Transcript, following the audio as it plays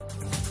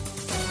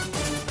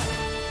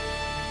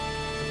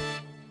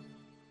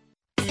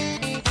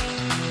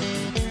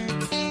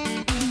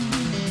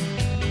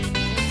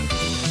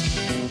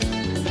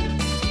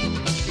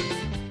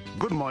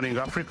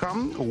Africa.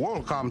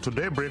 Welcome to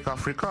Daybreak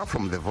Africa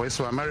from the Voice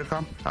of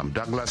America. I'm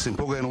Douglas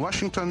Impuga in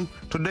Washington.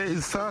 Today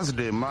is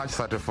Thursday, March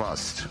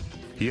 31st.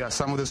 Here are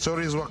some of the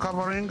stories we're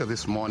covering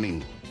this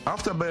morning.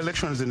 After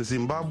by-elections in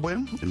Zimbabwe,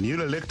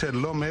 newly elected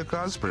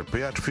lawmakers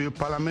prepare to fill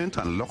parliament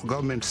and local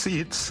government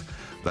seats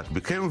that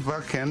became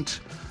vacant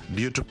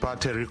due to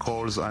party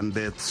recalls and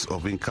deaths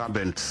of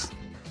incumbents.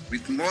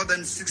 With more than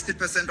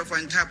 60% of our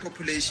entire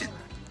population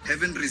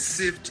having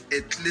received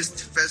at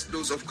least first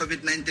dose of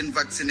COVID-19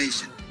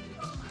 vaccination,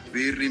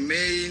 we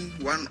remain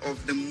one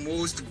of the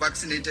most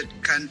vaccinated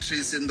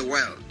countries in the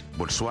world.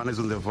 Botswana is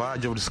on the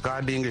verge of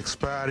discarding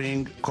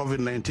expiring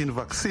COVID-19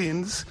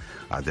 vaccines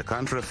as the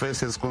country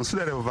faces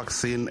considerable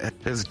vaccine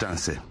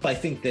hesitancy. I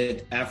think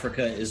that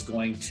Africa is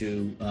going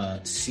to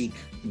seek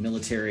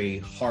military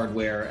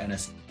hardware and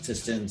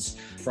assistance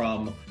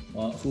from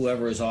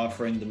whoever is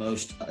offering the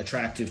most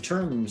attractive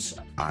terms.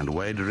 And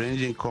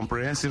wide-ranging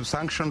comprehensive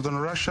sanctions on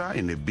Russia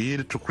in a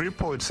bid to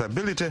cripple its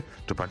ability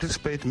to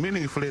participate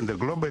meaningfully in the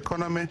global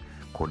economy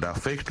could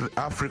affect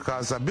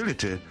Africa's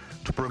ability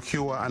to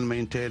procure and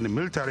maintain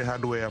military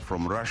hardware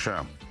from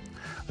Russia.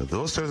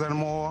 Those stories and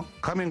more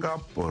coming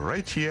up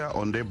right here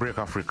on Daybreak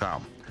Africa.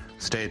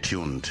 Stay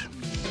tuned.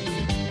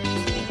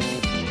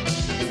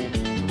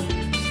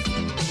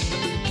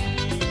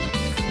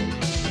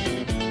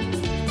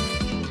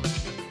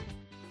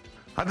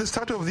 At the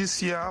start of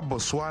this year,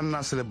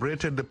 Botswana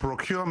celebrated the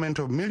procurement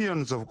of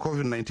millions of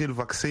COVID-19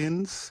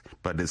 vaccines,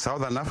 but the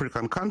Southern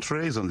African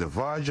country is on the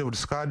verge of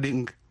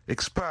discarding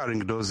expiring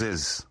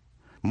doses.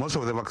 Most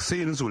of the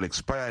vaccines will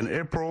expire in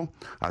April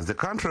as the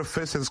country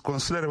faces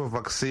considerable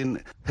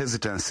vaccine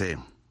hesitancy.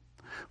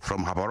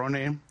 From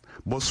Gaborone,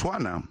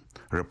 Botswana,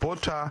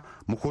 reporter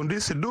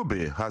Mukundisi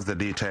Dube has the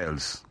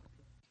details.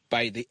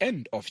 By the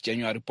end of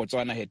January,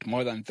 Botswana had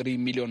more than 3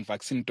 million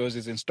vaccine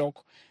doses in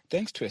stock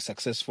thanks to a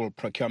successful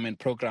procurement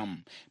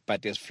program.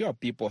 But as fewer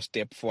people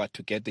step forward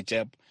to get the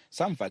jab,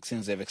 some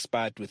vaccines have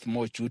expired with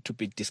more due to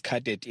be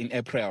discarded in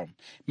April.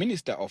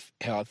 Minister of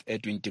Health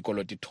Edwin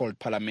Dikolodi told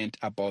Parliament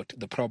about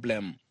the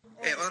problem.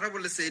 Honorable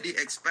Lesedi,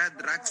 expired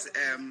drugs,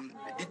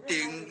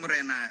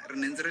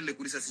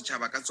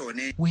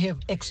 we have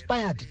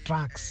expired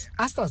drugs.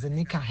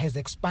 AstraZeneca has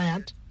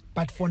expired,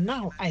 but for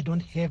now I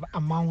don't have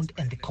amount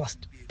and the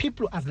cost.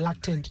 People are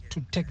reluctant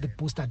to take the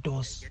booster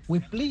dose. We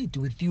plead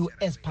with you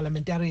as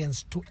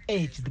parliamentarians to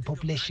urge the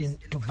population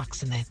to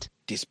vaccinate.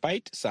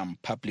 Despite some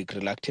public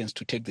reluctance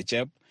to take the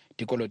jab,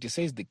 Dikolodi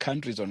says the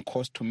country is on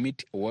course to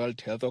meet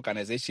World Health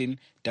Organization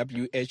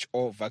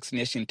WHO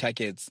vaccination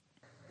targets.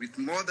 With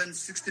more than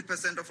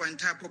 60% of our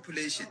entire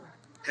population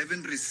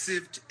having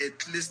received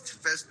at least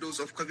first dose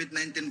of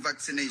COVID-19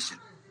 vaccination,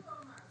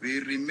 we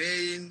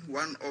remain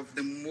one of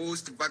the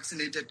most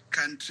vaccinated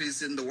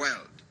countries in the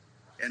world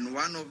and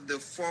one of the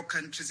 4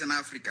 countries in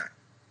Africa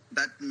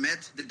that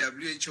met the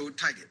WHO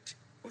target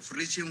of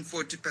reaching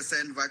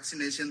 40%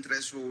 vaccination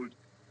threshold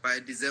by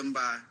December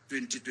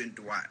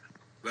 2021.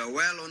 We are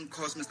well on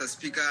course, Mr.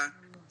 Speaker,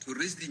 to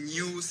reach the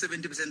new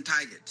 70%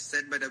 target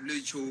set by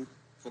WHO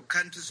for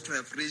countries to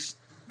have reached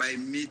by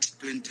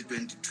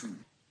mid-2022.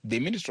 The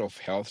Minister of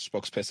Health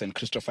spokesperson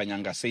Christopher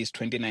Nyanga says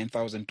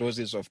 29,000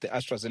 doses of the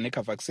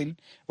AstraZeneca vaccine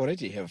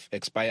already have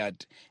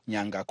expired.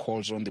 Nyanga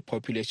calls on the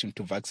population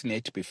to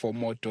vaccinate before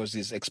more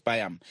doses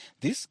expire.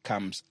 This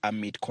comes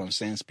amid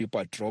concerns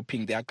people are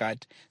dropping their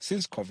guard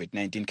since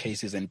COVID-19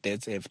 cases and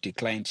deaths have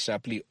declined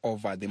sharply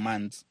over the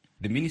months.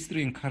 The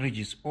ministry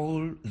encourages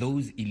all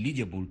those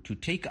eligible to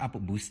take up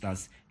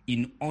boosters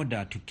in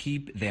order to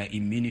keep their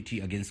immunity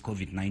against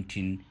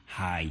COVID-19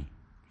 high.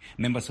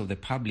 Members of the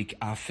public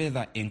are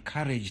further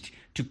encouraged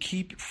to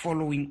keep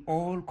following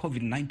all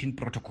COVID-19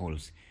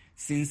 protocols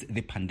since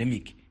the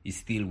pandemic is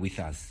still with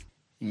us.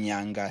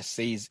 Nyanga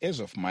says as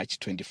of March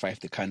 25,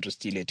 the country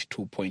still had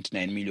 2.9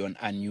 million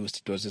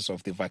unused doses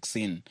of the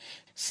vaccine.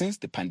 Since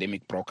the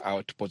pandemic broke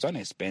out, Botswana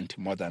has spent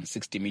more than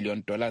 $60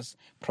 million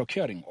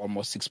procuring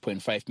almost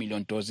 6.5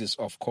 million doses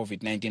of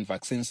COVID-19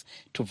 vaccines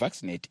to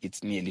vaccinate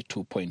its nearly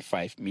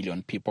 2.5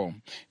 million people.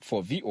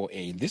 For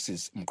VOA, this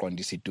is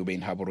Mkondisi Dube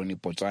in Gaborone,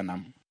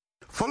 Botswana.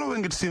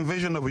 Following its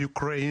invasion of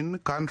Ukraine,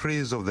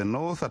 countries of the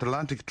North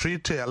Atlantic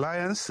Treaty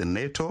Alliance,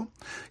 NATO,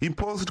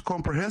 imposed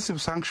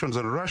comprehensive sanctions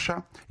on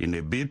Russia in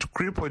a bid to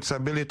cripple its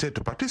ability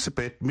to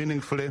participate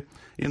meaningfully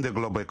in the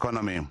global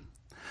economy.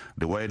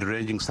 The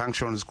wide-ranging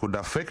sanctions could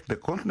affect the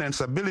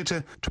continent's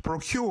ability to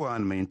procure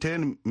and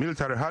maintain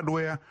military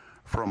hardware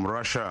from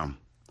Russia.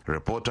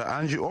 Reporter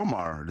Angie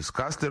Omar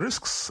discussed the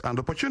risks and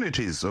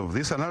opportunities of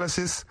this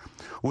analysis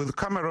with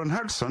Cameron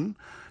Hudson,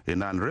 a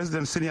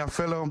non-resident senior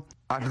fellow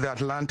at the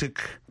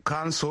Atlantic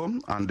Council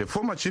and the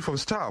former chief of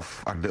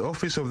staff at the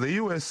office of the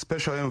U.S.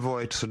 Special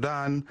Envoy to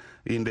Sudan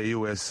in the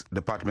U.S.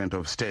 Department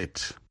of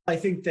State. I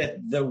think that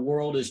the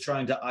world is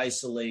trying to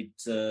isolate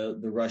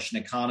the Russian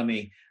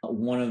economy.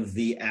 One of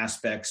the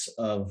aspects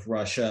of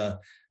Russia,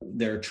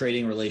 their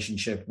trading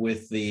relationship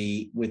with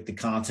the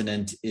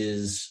continent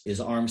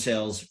is arms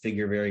sales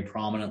figure very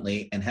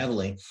prominently and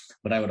heavily.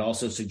 But I would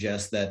also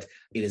suggest that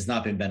it has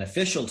not been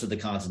beneficial to the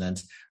continent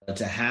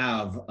to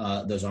have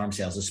those arms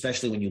sales,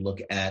 especially when you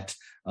look at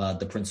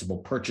the principal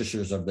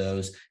purchasers of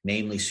those,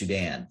 namely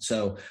Sudan.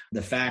 So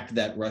the fact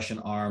that Russian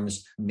arms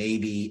may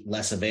be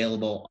less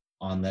available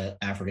on the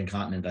African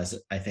continent is,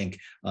 I think,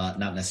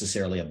 not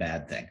necessarily a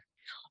bad thing.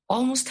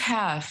 Almost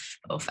half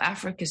of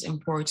Africa's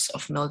imports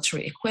of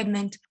military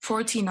equipment,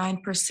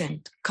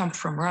 49%, come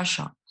from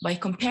Russia. By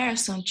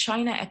comparison,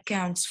 China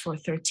accounts for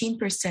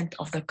 13%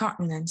 of the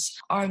continent's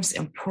arms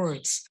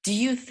imports. Do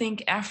you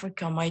think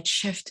Africa might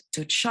shift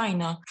to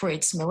China for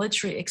its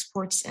military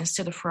exports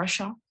instead of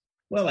Russia?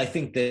 Well, I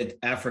think that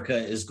Africa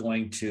is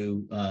going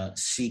to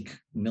seek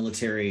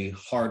military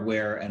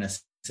hardware and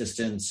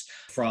assistance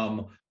from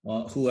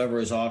whoever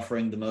is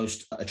offering the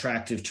most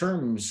attractive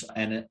terms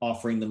and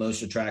offering the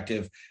most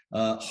attractive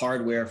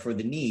hardware for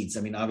the needs.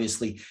 I mean,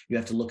 obviously, you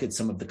have to look at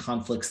some of the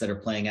conflicts that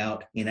are playing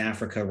out in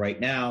Africa right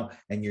now,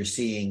 and you're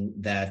seeing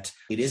that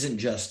it isn't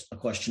just a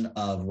question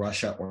of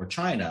Russia or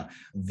China.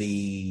 The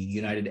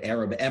United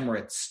Arab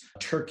Emirates,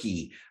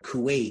 Turkey,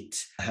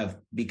 Kuwait have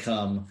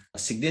become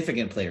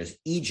significant players.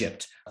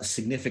 Egypt, a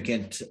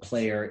significant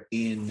player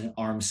in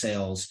arms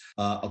sales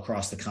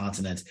across the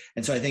continent.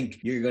 And so I think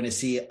you're going to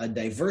see a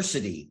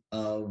diversity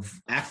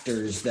of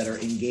actors that are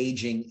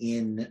engaging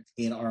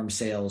in arms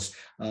sales,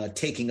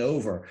 taking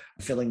over,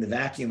 filling the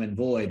vacuum and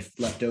void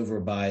left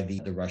over by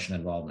the Russian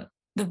involvement.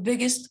 The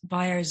biggest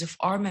buyers of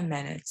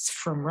armaments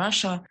from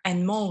Russia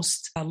and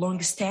most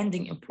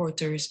long-standing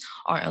importers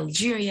are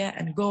Algeria,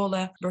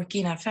 Angola,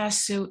 Burkina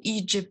Faso,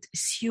 Egypt,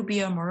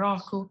 Ethiopia,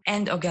 Morocco,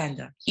 and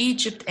Uganda.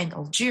 Egypt and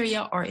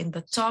Algeria are in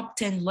the top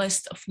 10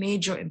 list of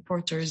major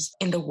importers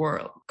in the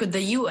world. Could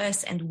the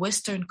U.S. and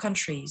Western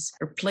countries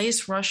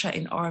replace Russia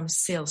in arms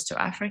sales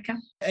to Africa?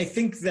 I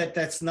think that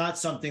that's not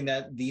something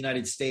that the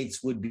United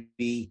States would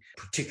be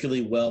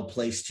particularly well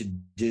placed to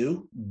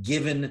do,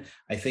 given,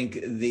 I think,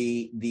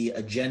 the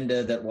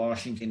agenda that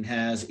Washington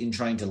has in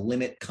trying to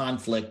limit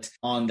conflict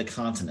on the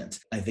continent.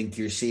 I think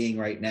you're seeing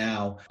right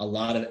now a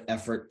lot of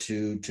effort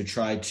to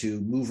try to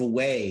move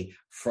away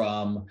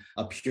from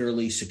a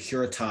purely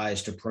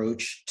securitized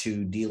approach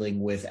to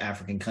dealing with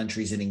African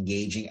countries and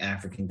engaging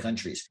African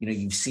countries. You know,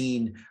 you've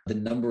seen the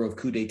number of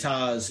coups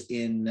d'etats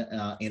in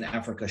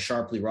Africa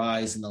sharply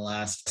rise in the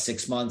last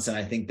 6 months, and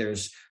I think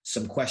there's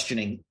some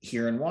questioning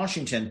here in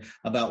Washington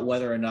about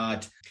whether or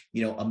not,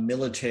 you know, a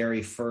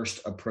military-first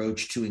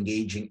approach to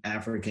engaging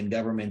African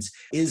governments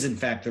is in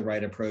fact the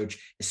right approach,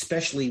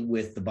 especially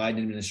with the Biden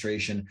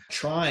administration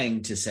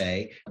trying to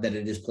say that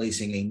it is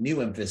placing a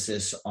new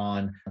emphasis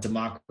on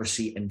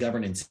democracy and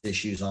governance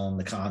issues on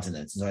the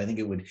continent. So I think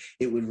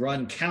it would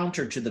run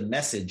counter to the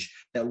message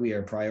that we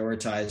are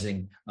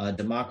prioritizing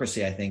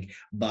democracy, I think,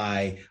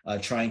 by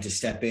trying to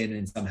step in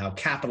and somehow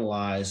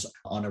capitalize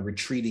on a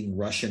retreating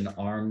Russian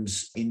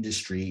arms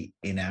industry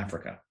in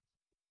Africa.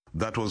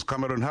 That was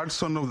Cameron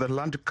Hudson of the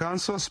Atlantic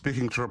Council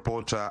speaking to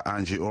reporter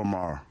Angie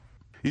Omar.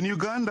 In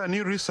Uganda,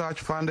 new research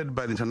funded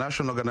by the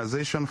International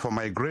Organization for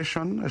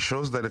Migration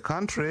shows that the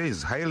country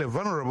is highly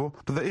vulnerable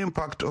to the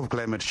impact of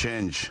climate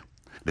change.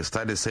 The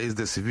study says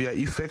the severe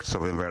effects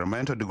of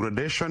environmental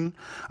degradation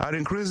are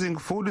increasing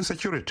food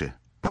insecurity,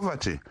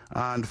 poverty,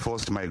 and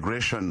forced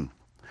migration.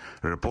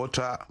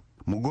 Reporter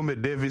Mugume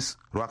Davis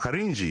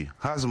Rwakarinji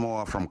has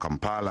more from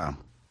Kampala.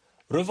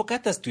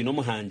 Revocatus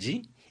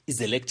Twinomuhanji is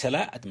a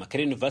lecturer at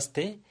Makerere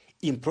University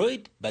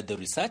employed by the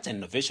Research and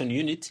Innovation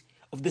Unit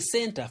of the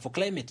Center for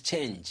Climate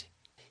Change.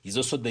 He's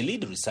also the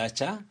lead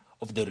researcher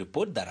of the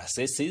report that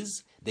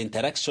assesses the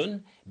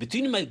interaction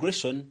between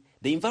migration,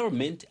 the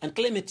environment, and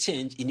climate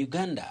change in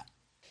Uganda.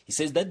 He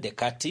says that the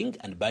cutting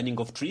and burning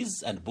of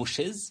trees and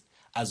bushes,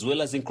 as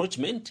well as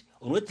encroachment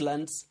on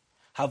wetlands,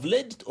 have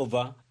led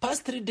over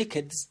past 3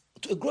 decades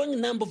to a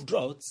growing number of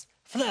droughts,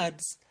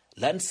 floods,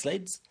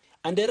 landslides,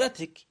 and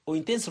erratic or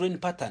intense rain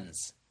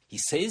patterns. He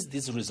says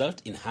this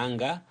result in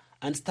hunger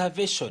and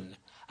starvation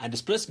and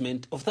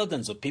displacement of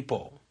thousands of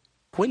people.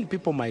 When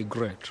people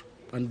migrate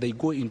and they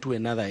go into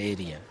another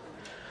area,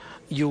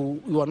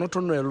 you are not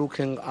only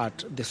looking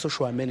at the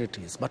social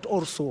amenities, but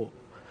also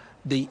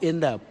they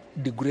end up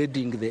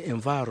degrading the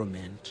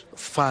environment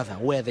further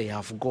where they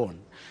have gone.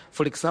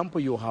 For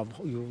example, you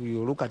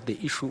look at the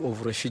issue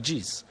of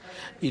refugees.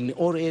 In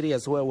all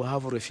areas where we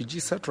have refugee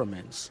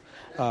settlements,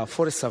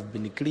 forests have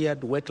been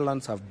cleared,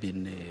 wetlands have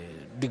been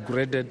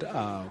degraded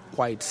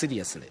quite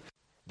seriously.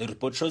 The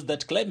report shows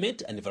that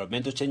climate and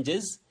environmental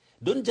changes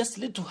don't just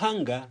lead to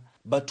hunger,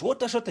 but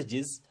water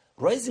shortages,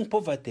 rising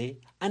poverty,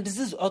 and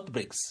disease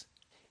outbreaks.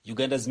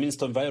 Uganda's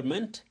Minister of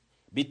Environment,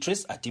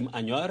 Beatrice Atim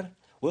Anywar,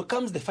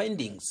 welcomes the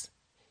findings.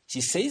 She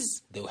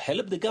says they will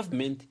help the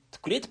government to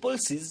create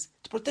policies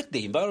to protect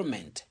the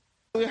environment.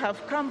 We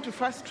have come to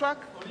fast track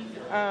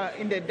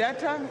in the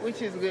data,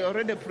 which is we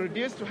already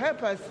produced, to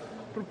help us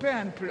prepare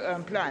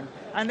and plan,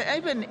 and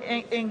even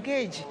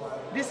engage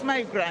these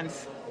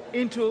migrants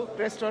into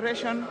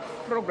restoration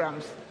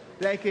programs,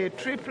 like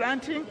tree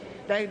planting,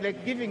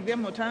 like giving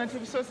them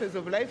alternative sources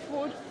of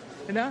livelihood,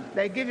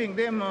 like giving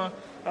them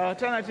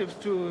alternatives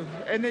to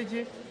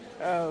energy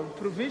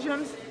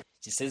provisions.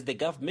 She says the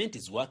government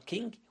is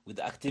working with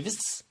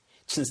activists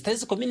to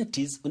sensitize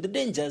communities on the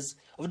dangers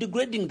of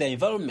degrading the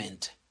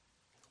environment.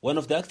 One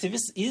of the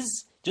activists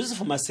is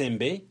Joseph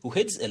Masembe, who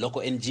heads a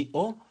local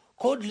NGO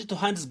called Little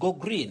Hands Go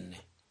Green.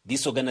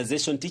 This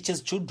organization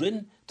teaches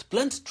children to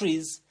plant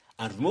trees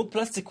and remove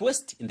plastic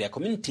waste in their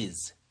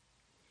communities.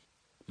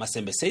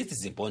 Masembe says it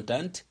is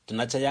important to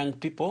nurture young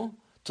people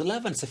to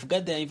love and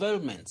safeguard their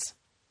environments.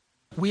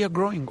 We are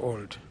growing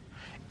old.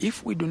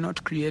 If we do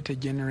not create a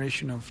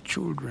generation of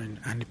children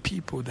and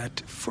people that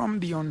from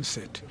the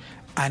onset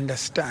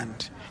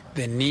understand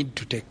the need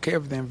to take care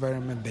of the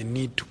environment, the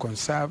need to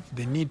conserve,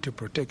 the need to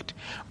protect,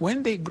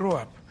 when they grow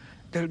up,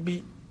 they'll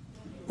be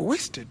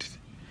wasted.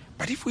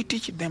 But if we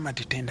teach them at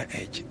a tender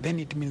age, then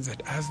it means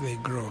that as they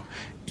grow,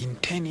 in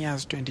 10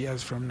 years, 20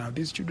 years from now,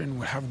 these children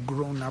will have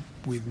grown up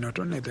with not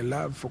only the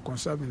love for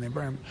conserving the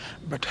environment,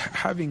 but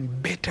having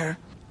better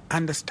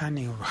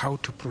understanding of how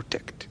to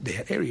protect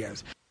their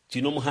areas.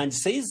 Tino Muhanji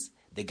says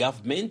the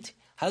government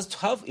has to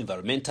have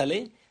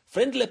environmentally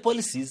friendly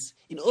policies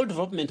in all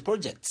development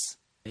projects.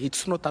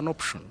 It's not an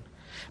option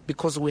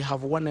because we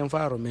have one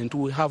environment,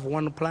 we have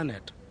one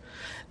planet.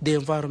 The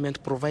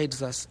environment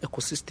provides us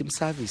ecosystem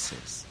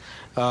services,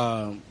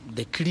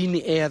 the clean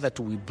air that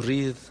we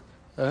breathe,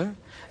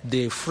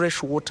 the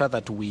fresh water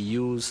that we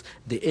use,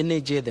 the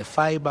energy, the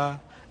fiber,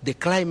 the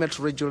climate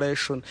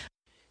regulation.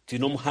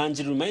 Tino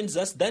Muhanji reminds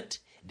us that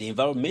the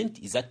environment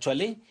is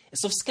actually a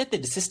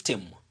sophisticated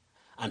system,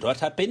 and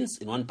what happens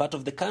in one part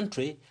of the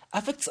country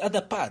affects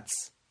other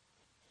parts.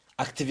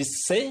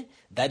 Activists say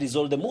that is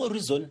all the more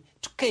reason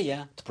to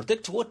care to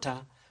protect water,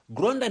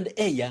 ground and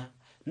air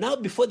now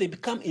before they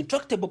become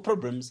intractable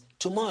problems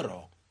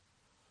tomorrow.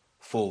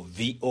 For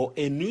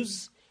VOA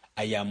News,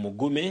 I am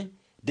Mugume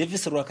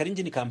Davis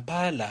Rwakarinjini,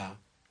 Kampala,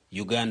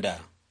 Uganda.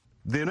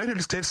 The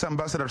United States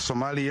Ambassador to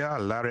Somalia,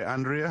 Larry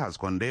Andrea, has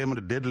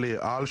condemned deadly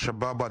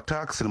Al-Shabaab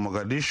attacks in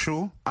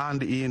Mogadishu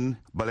and in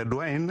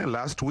Beledweyne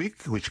last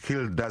week, which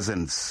killed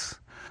dozens.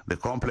 The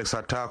complex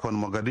attack on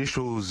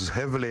Mogadishu's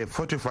heavily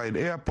fortified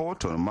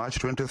airport on March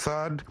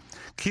 23rd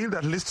killed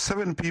at least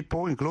 7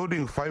 people,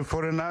 including 5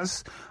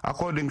 foreigners,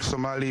 according to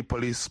Somali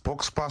police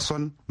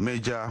spokesperson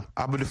Major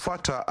Abdul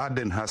Fattah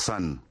Aden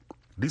Hassan.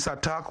 This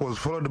attack was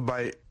followed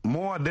by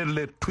more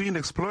deadly twin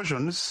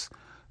explosions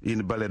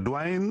in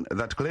Beledweyne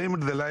that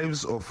claimed the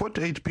lives of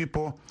 48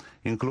 people,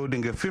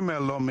 including a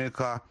female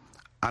lawmaker,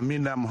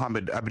 Amina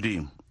Mohammed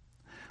Abdi.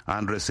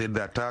 Andre said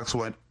the attacks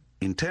were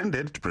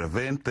intended to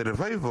prevent the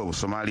revival of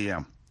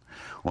Somalia.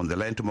 On the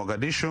line to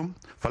Mogadishu,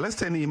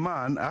 Falestine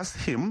Iman asked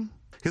him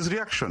his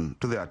reaction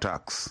to the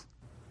attacks.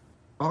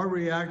 Our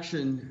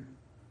reaction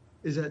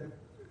is that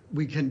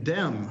we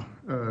condemn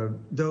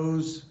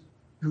those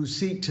who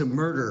seek to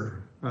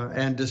murder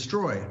and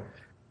destroy.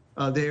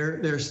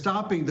 They're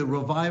stopping the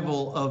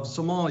revival of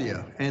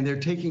Somalia, and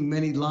they're taking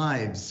many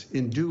lives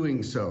in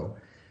doing so.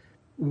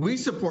 We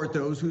support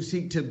those who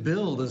seek to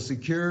build a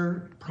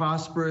secure,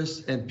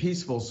 prosperous, and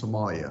peaceful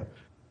Somalia.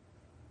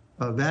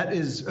 That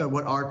is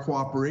what our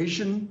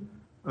cooperation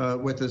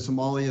with the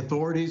Somali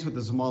authorities, with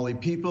the Somali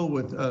people,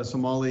 with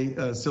Somali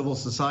civil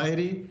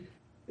society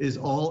is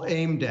all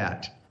aimed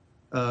at.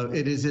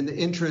 It is in the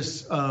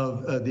interests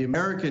of the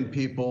American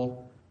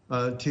people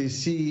to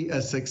see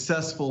a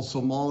successful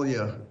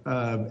Somalia,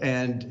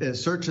 and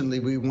certainly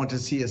we want to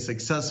see a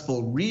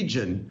successful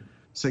region,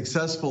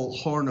 successful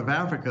Horn of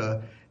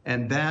Africa,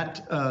 and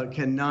that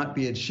cannot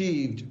be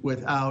achieved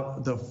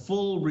without the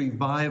full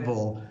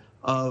revival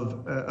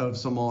of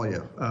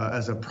Somalia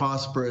as a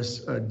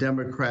prosperous,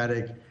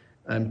 democratic,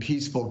 and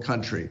peaceful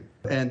country.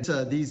 And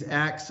these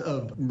acts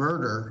of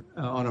murder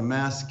on a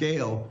mass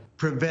scale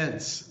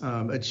prevents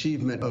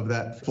achievement of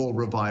that full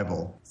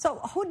revival.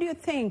 So who do you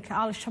think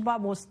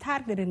Al-Shabaab was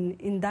targeting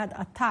in that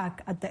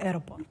attack at the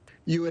airport?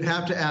 You would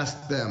have to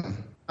ask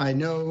them. I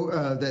know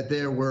that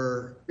there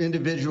were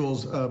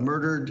individuals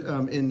murdered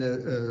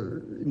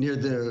near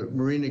the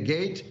Marina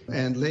Gate,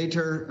 and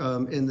later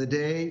in the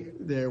day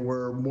there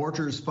were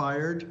mortars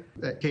fired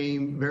that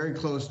came very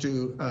close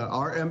to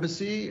our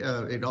embassy.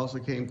 It also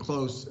came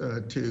close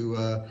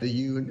to the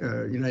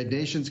United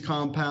Nations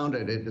compound.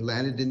 It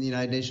landed in the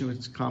United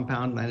Nations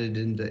compound, landed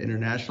in the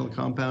international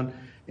compound,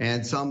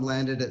 and some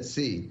landed at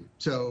sea.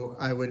 So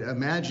I would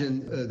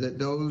imagine that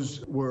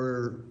those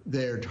were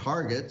their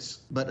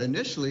targets, but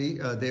initially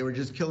they were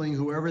just killing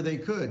whoever they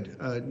could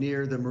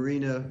near the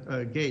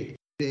Marina Gate.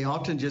 They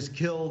often just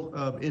kill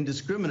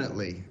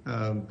indiscriminately.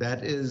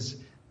 That is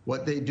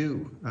what they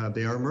do.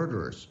 They are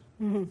murderers.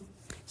 Mm-hmm.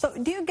 So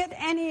do you get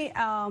any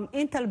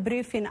intel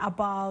briefing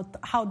about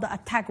how the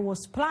attack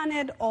was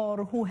planned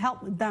or who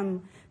helped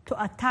them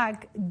to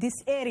attack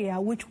this area,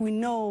 which we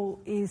know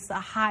is a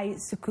high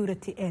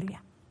security area?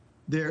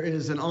 There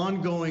is an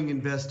ongoing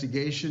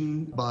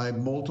investigation by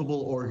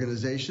multiple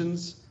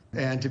organizations.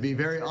 And to be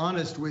very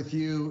honest with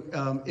you,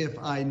 if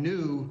I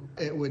knew,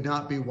 it would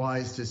not be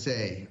wise to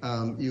say.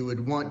 You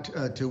would want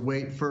to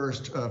wait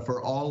first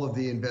for all of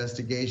the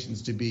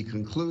investigations to be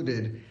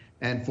concluded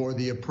and for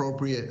the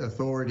appropriate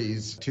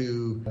authorities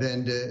to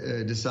then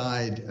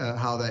decide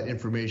how that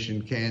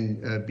information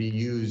can be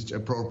used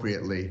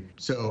appropriately.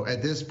 So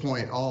at this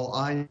point, all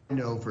I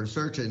know for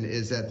certain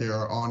is that there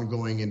are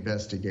ongoing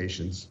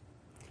investigations.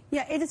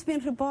 Yeah, it has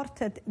been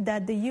reported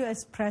that the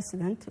U.S.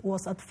 president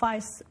was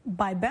advised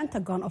by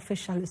Pentagon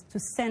officials to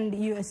send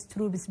U.S.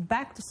 troops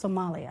back to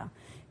Somalia.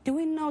 Do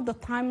we know the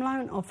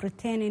timeline of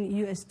retaining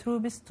U.S.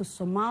 troops to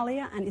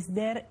Somalia, and is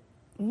there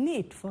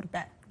need for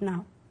that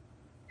now?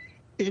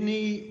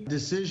 Any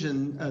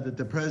decision that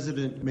the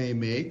president may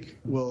make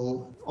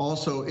will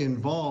also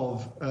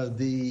involve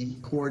the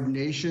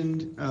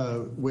coordination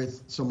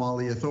with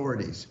Somali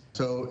authorities.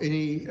 So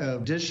any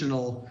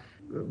additional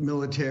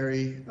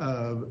military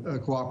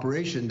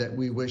cooperation that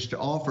we wish to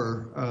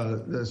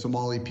offer the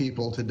Somali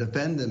people to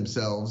defend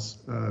themselves,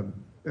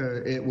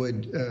 it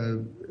would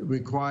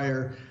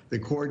require the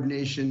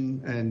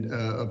coordination and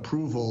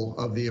approval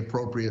of the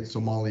appropriate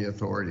Somali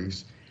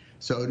authorities.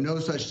 So no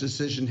such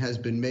decision has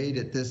been made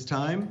at this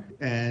time,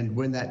 and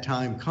when that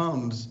time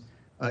comes,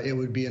 it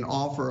would be an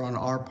offer on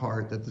our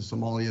part that the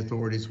Somali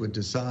authorities would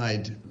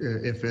decide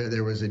if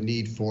there was a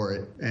need for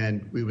it,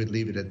 and we would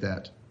leave it at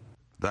that.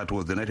 That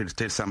was the United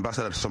States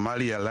Ambassador to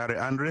Somalia, Larry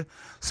Andre,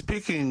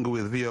 speaking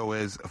with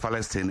VOA's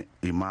Palestine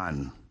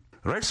Iman.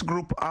 Rights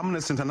group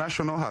Amnesty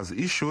International has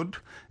issued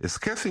a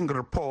scathing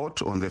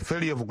report on the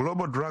failure of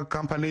global drug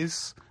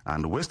companies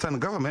and Western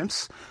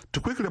governments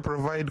to quickly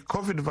provide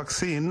COVID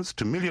vaccines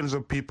to millions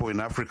of people in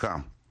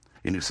Africa.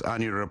 In its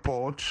annual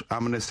report,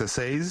 Amnesty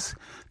says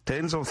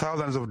tens of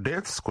thousands of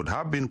deaths could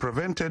have been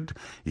prevented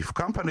if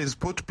companies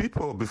put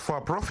people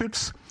before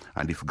profits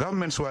and if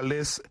governments were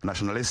less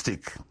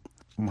nationalistic.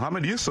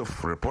 Mohammed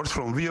Yusuf reports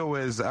from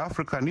VOA's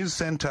Africa News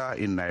Center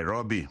in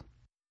Nairobi.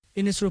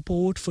 In its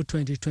report for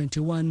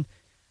 2021,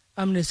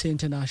 Amnesty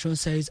International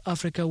says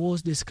Africa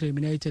was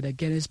discriminated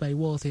against by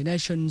wealthy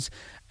nations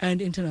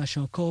and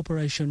international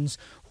corporations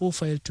who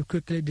failed to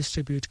quickly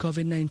distribute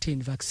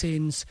COVID-19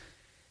 vaccines.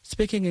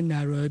 Speaking in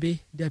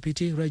Nairobi,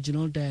 Deputy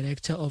Regional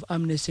Director of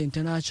Amnesty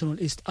International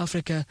East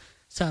Africa,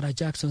 Sarah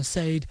Jackson,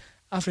 said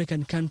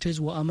African countries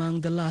were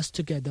among the last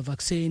to get the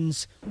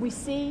vaccines. We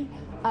see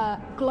a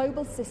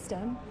global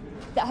system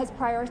that has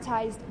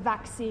prioritized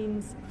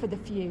vaccines for the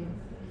few,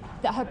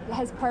 that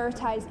has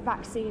prioritized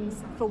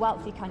vaccines for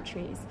wealthy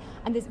countries,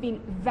 and there's been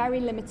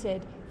very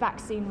limited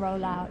vaccine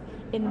rollout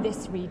in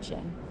this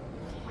region.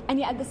 And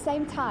yet at the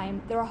same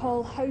time, there are a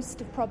whole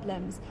host of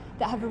problems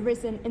that have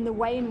arisen in the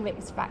way in which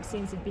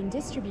vaccines have been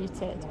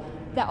distributed.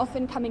 They're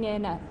often coming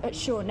in at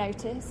short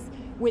notice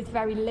with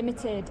very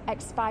limited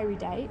expiry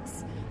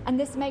dates, and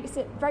this makes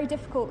it very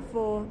difficult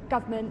for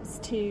governments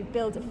to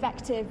build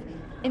effective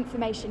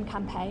information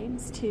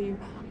campaigns to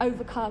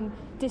overcome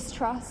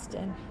distrust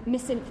and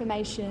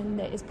misinformation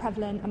that is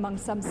prevalent among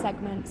some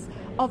segments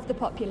of the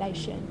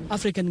population.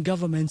 African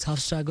governments have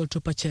struggled to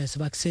purchase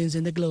vaccines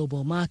in the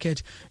global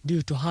market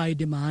due to high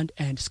demand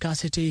and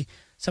scarcity.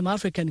 Some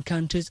African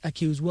countries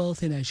accuse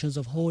wealthy nations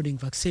of hoarding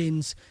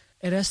vaccines.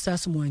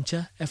 Erastus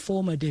Mwencha, a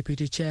former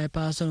deputy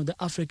chairperson of the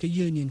African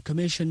Union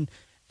Commission,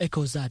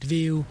 echoes that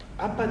view.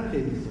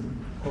 Apartheidism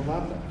of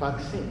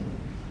vaccine.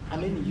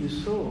 You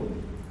saw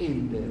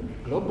in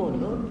the global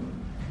north,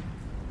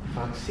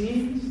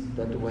 vaccines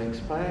that were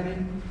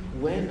expiring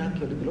went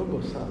to the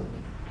global south.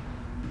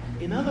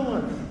 In other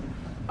words,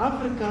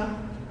 Africa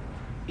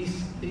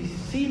is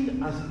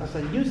seen as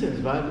a nuisance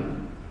value.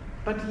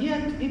 But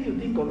yet, if you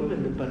think of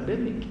even the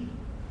pandemic,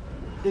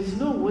 there's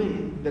no way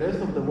the rest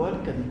of the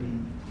world can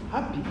be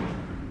happy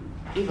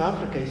if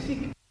Africa is sick.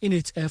 In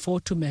its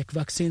effort to make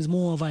vaccines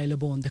more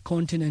available on the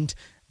continent,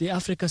 the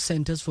Africa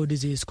Centers for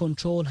Disease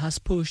Control has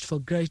pushed for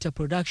greater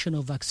production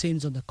of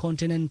vaccines on the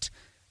continent.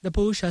 The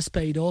push has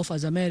paid off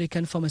as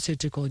American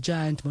pharmaceutical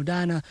giant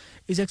Moderna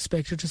is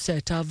expected to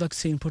set up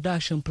vaccine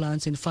production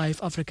plants in 5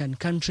 African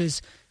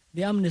countries.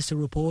 The Amnesty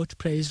report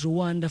praised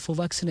Rwanda for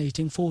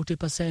vaccinating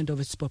 40%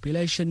 of its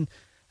population.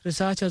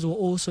 Researchers were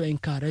also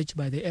encouraged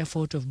by the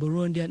effort of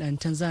Burundian and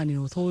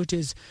Tanzanian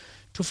authorities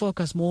to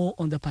focus more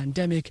on the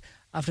pandemic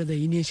after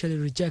they initially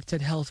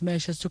rejected health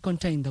measures to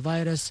contain the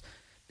virus.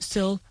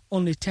 Still,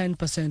 only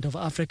 10% of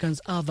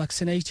Africans are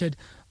vaccinated,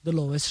 the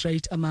lowest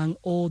rate among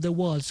all the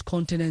world's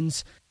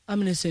continents.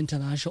 Amnesty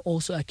International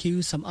also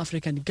accused some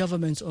African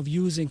governments of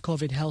using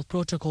COVID health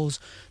protocols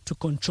to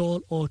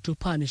control or to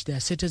punish their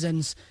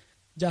citizens.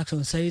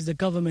 Jackson says the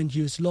government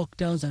used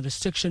lockdowns and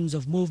restrictions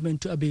of movement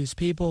to abuse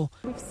people.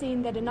 We've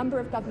seen that a number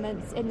of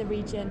governments in the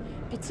region,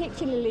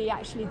 particularly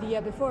actually the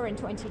year before in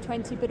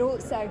 2020, but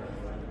also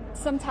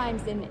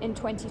sometimes in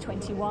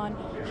 2021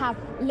 have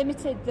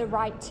limited the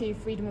right to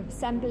freedom of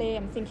assembly.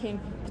 I'm thinking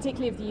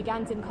particularly of the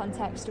Ugandan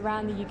context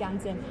around the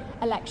Ugandan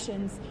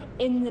elections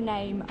in the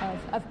name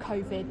of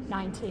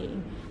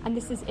COVID-19. And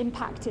this has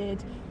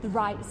impacted the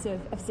rights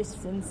of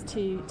citizens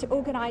to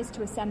organise,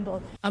 to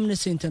assemble.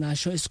 Amnesty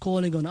International is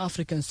calling on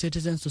African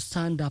citizens to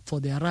stand up for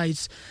their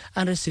rights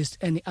and resist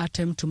any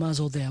attempt to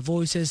muzzle their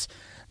voices.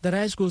 The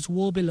rights groups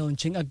will be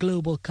launching a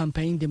global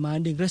campaign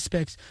demanding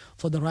respect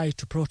for the right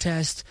to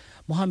protest.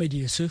 Mohamed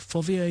Yusuf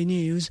for VOA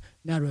News,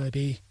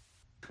 Nairobi.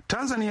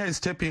 Tanzania is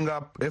stepping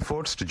up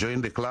efforts to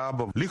join the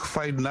club of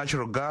liquefied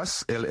natural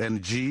gas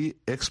 (LNG)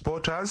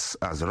 exporters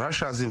as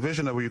Russia's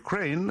invasion of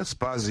Ukraine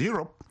spurs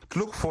Europe to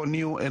look for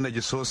new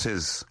energy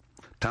sources.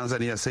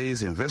 Tanzania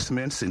says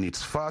investments in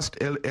its first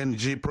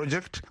LNG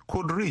project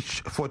could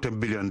reach $40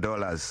 billion.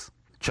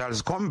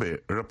 Charles Kombe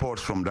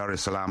reports from Dar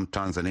es Salaam,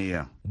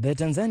 Tanzania. The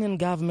Tanzanian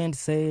government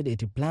said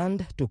it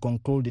planned to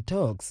conclude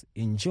talks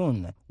in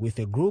June with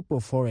a group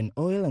of foreign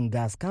oil and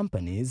gas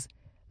companies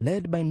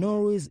led by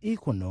Norway's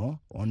Equinor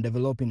on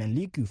developing a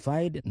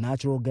liquefied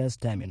natural gas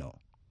terminal.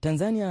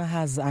 Tanzania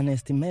has an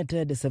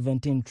estimated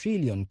 17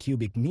 trillion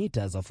cubic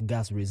meters of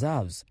gas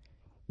reserves,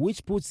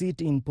 which puts it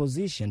in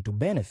position to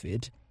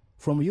benefit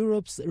from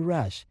Europe's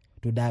rush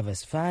to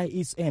diversify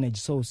its energy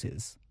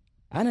sources.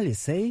 Analysts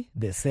say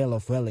the sale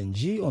of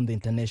LNG on the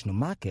international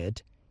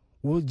market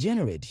will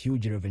generate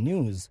huge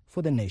revenues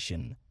for the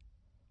nation.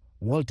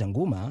 Walter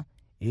Nguma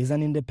is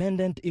an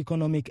independent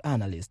economic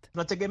analyst.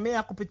 He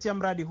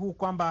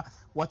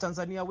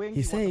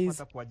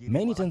says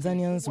many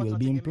Tanzanians will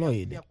be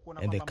employed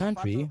and the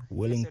country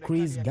will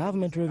increase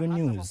government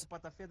revenues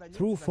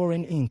through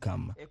foreign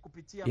income.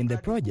 In the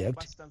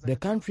project, the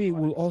country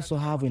will also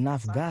have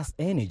enough gas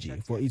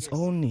energy for its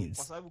own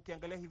needs.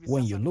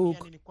 When you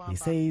look, he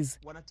says,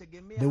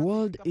 the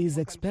world is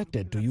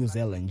expected to use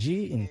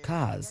LNG in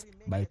cars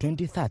by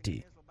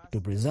 2030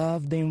 to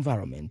preserve the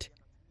environment.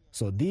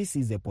 So this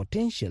is a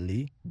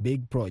potentially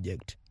big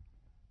project.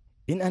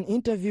 In an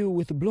interview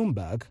with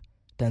Bloomberg,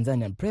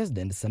 Tanzanian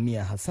President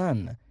Samia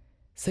Hassan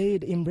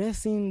said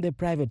embracing the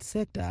private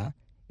sector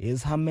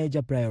is her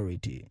major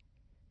priority.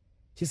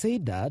 She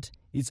said that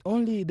it's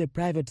only the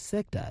private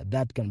sector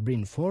that can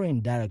bring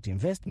foreign direct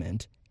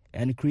investment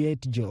and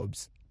create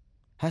jobs.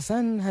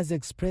 Hassan has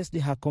expressed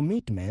her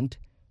commitment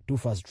to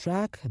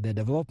fast-track the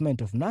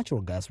development of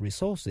natural gas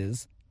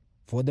resources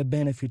for the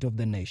benefit of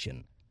the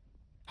nation.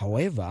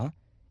 However,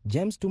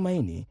 James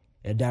Tumaini,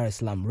 a Dar es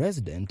Salaam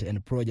resident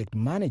and project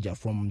manager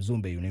from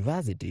Mzumbe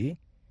University,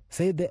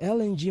 said the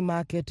LNG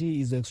market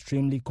is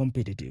extremely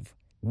competitive,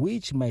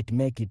 which might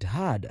make it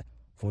hard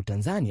for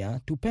Tanzania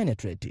to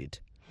penetrate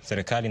it.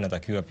 Serikali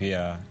inatakiwa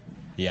pia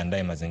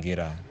iandae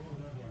mazingira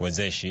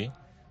wezeshi.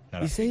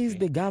 He says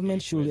the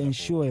government should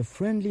ensure a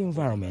friendly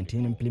environment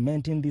in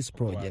implementing this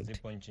project.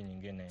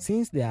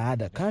 Since there are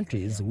other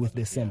countries with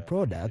the same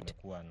product,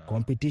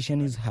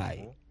 competition is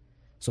high.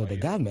 So the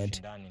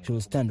government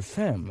should stand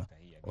firm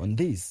on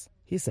this,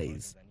 he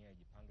says.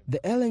 The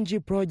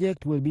LNG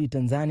project will be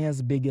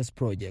Tanzania's biggest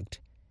project,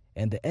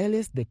 and the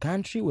earliest the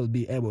country will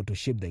be able to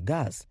ship the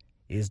gas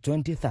is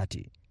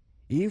 2030,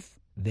 if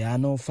there are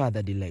no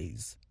further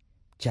delays.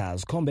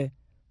 Charles Kombe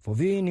for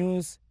VOA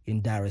News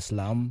in Dar es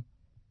Salaam,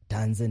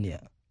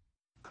 Tanzania.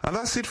 And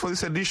that's it for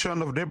this edition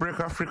of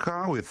Daybreak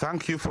Africa. We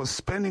thank you for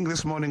spending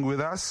this morning with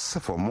us.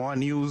 For more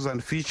news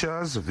and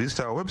features,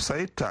 visit our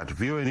website at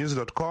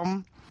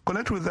voanews.com.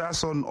 Connect with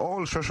us on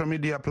all social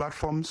media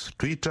platforms,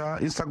 Twitter,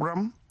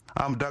 Instagram.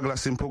 I'm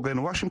Douglas Impuga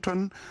in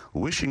Washington,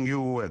 wishing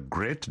you a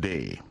great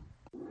day.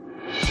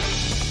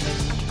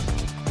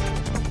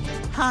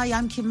 Hi,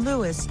 I'm Kim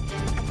Lewis.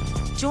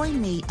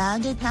 Join me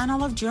and a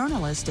panel of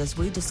journalists as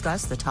we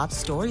discuss the top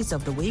stories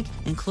of the week,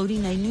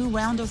 including a new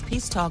round of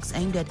peace talks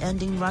aimed at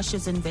ending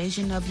Russia's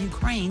invasion of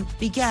Ukraine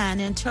began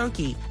in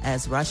Turkey,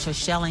 as Russia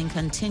shelling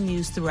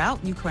continues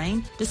throughout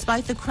Ukraine,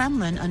 despite the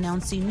Kremlin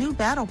announcing new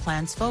battle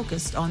plans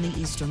focused on the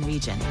eastern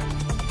region.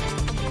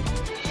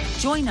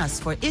 Join us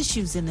for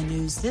Issues in the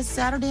News this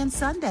Saturday and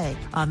Sunday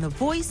on The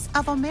Voice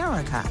of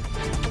America.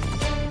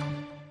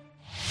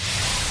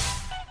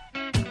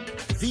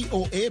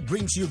 VOA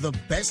brings you the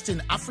best in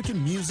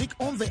African music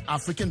on the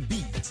African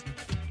Beat.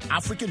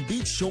 African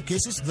Beat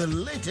showcases the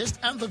latest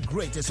and the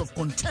greatest of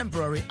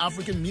contemporary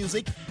African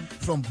music,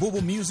 from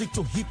Bobo music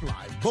to hip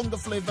life, bongo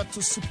flavor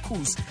to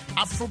soukous,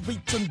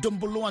 Afrobeat to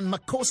ndombolo and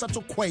makossa to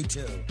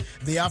kwaito.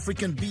 The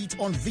African Beat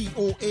on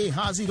VOA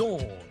has it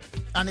all.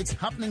 And it's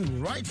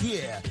happening right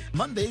here,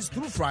 Mondays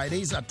through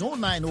Fridays at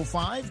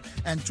 09:05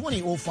 and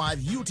 20:05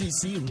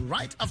 UTC,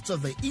 right after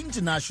the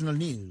international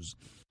news.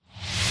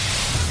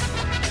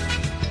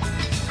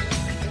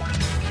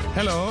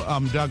 Hello,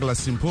 I'm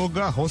Douglas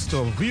Impuga, host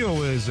of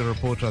VOA's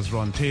Reporters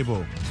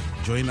Roundtable.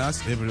 Join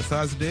us every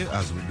Thursday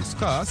as we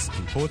discuss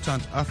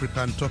important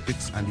African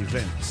topics and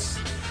events.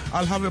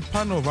 I'll have a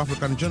panel of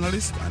African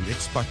journalists and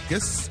expert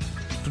guests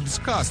to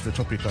discuss the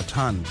topic at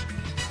hand.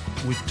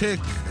 We take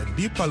a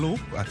deeper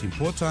look at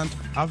important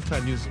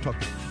African news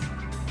topics.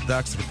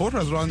 That's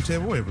Reporters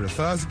Roundtable every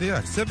Thursday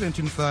at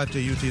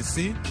 17:30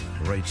 UTC,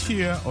 right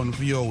here on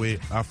VOA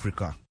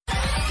Africa.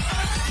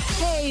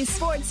 Hey,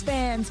 sports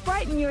fans,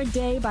 brighten your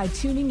day by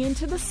tuning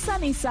into the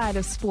sunny side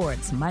of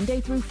sports,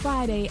 Monday through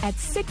Friday at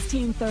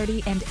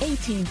 16:30 and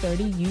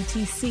 18:30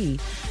 UTC.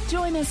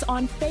 Join us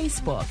on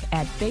Facebook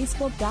at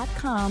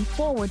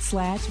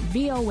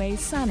facebook.com/VOA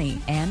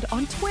Sunny and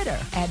on Twitter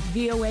at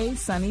VOA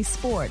Sunny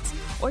Sports.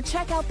 Or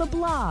check out the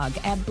blog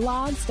at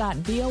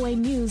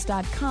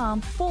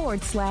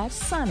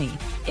blogs.voanews.com/sunny.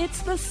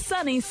 It's the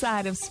sunny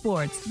side of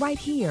sports right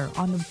here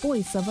on the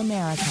Voice of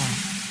America.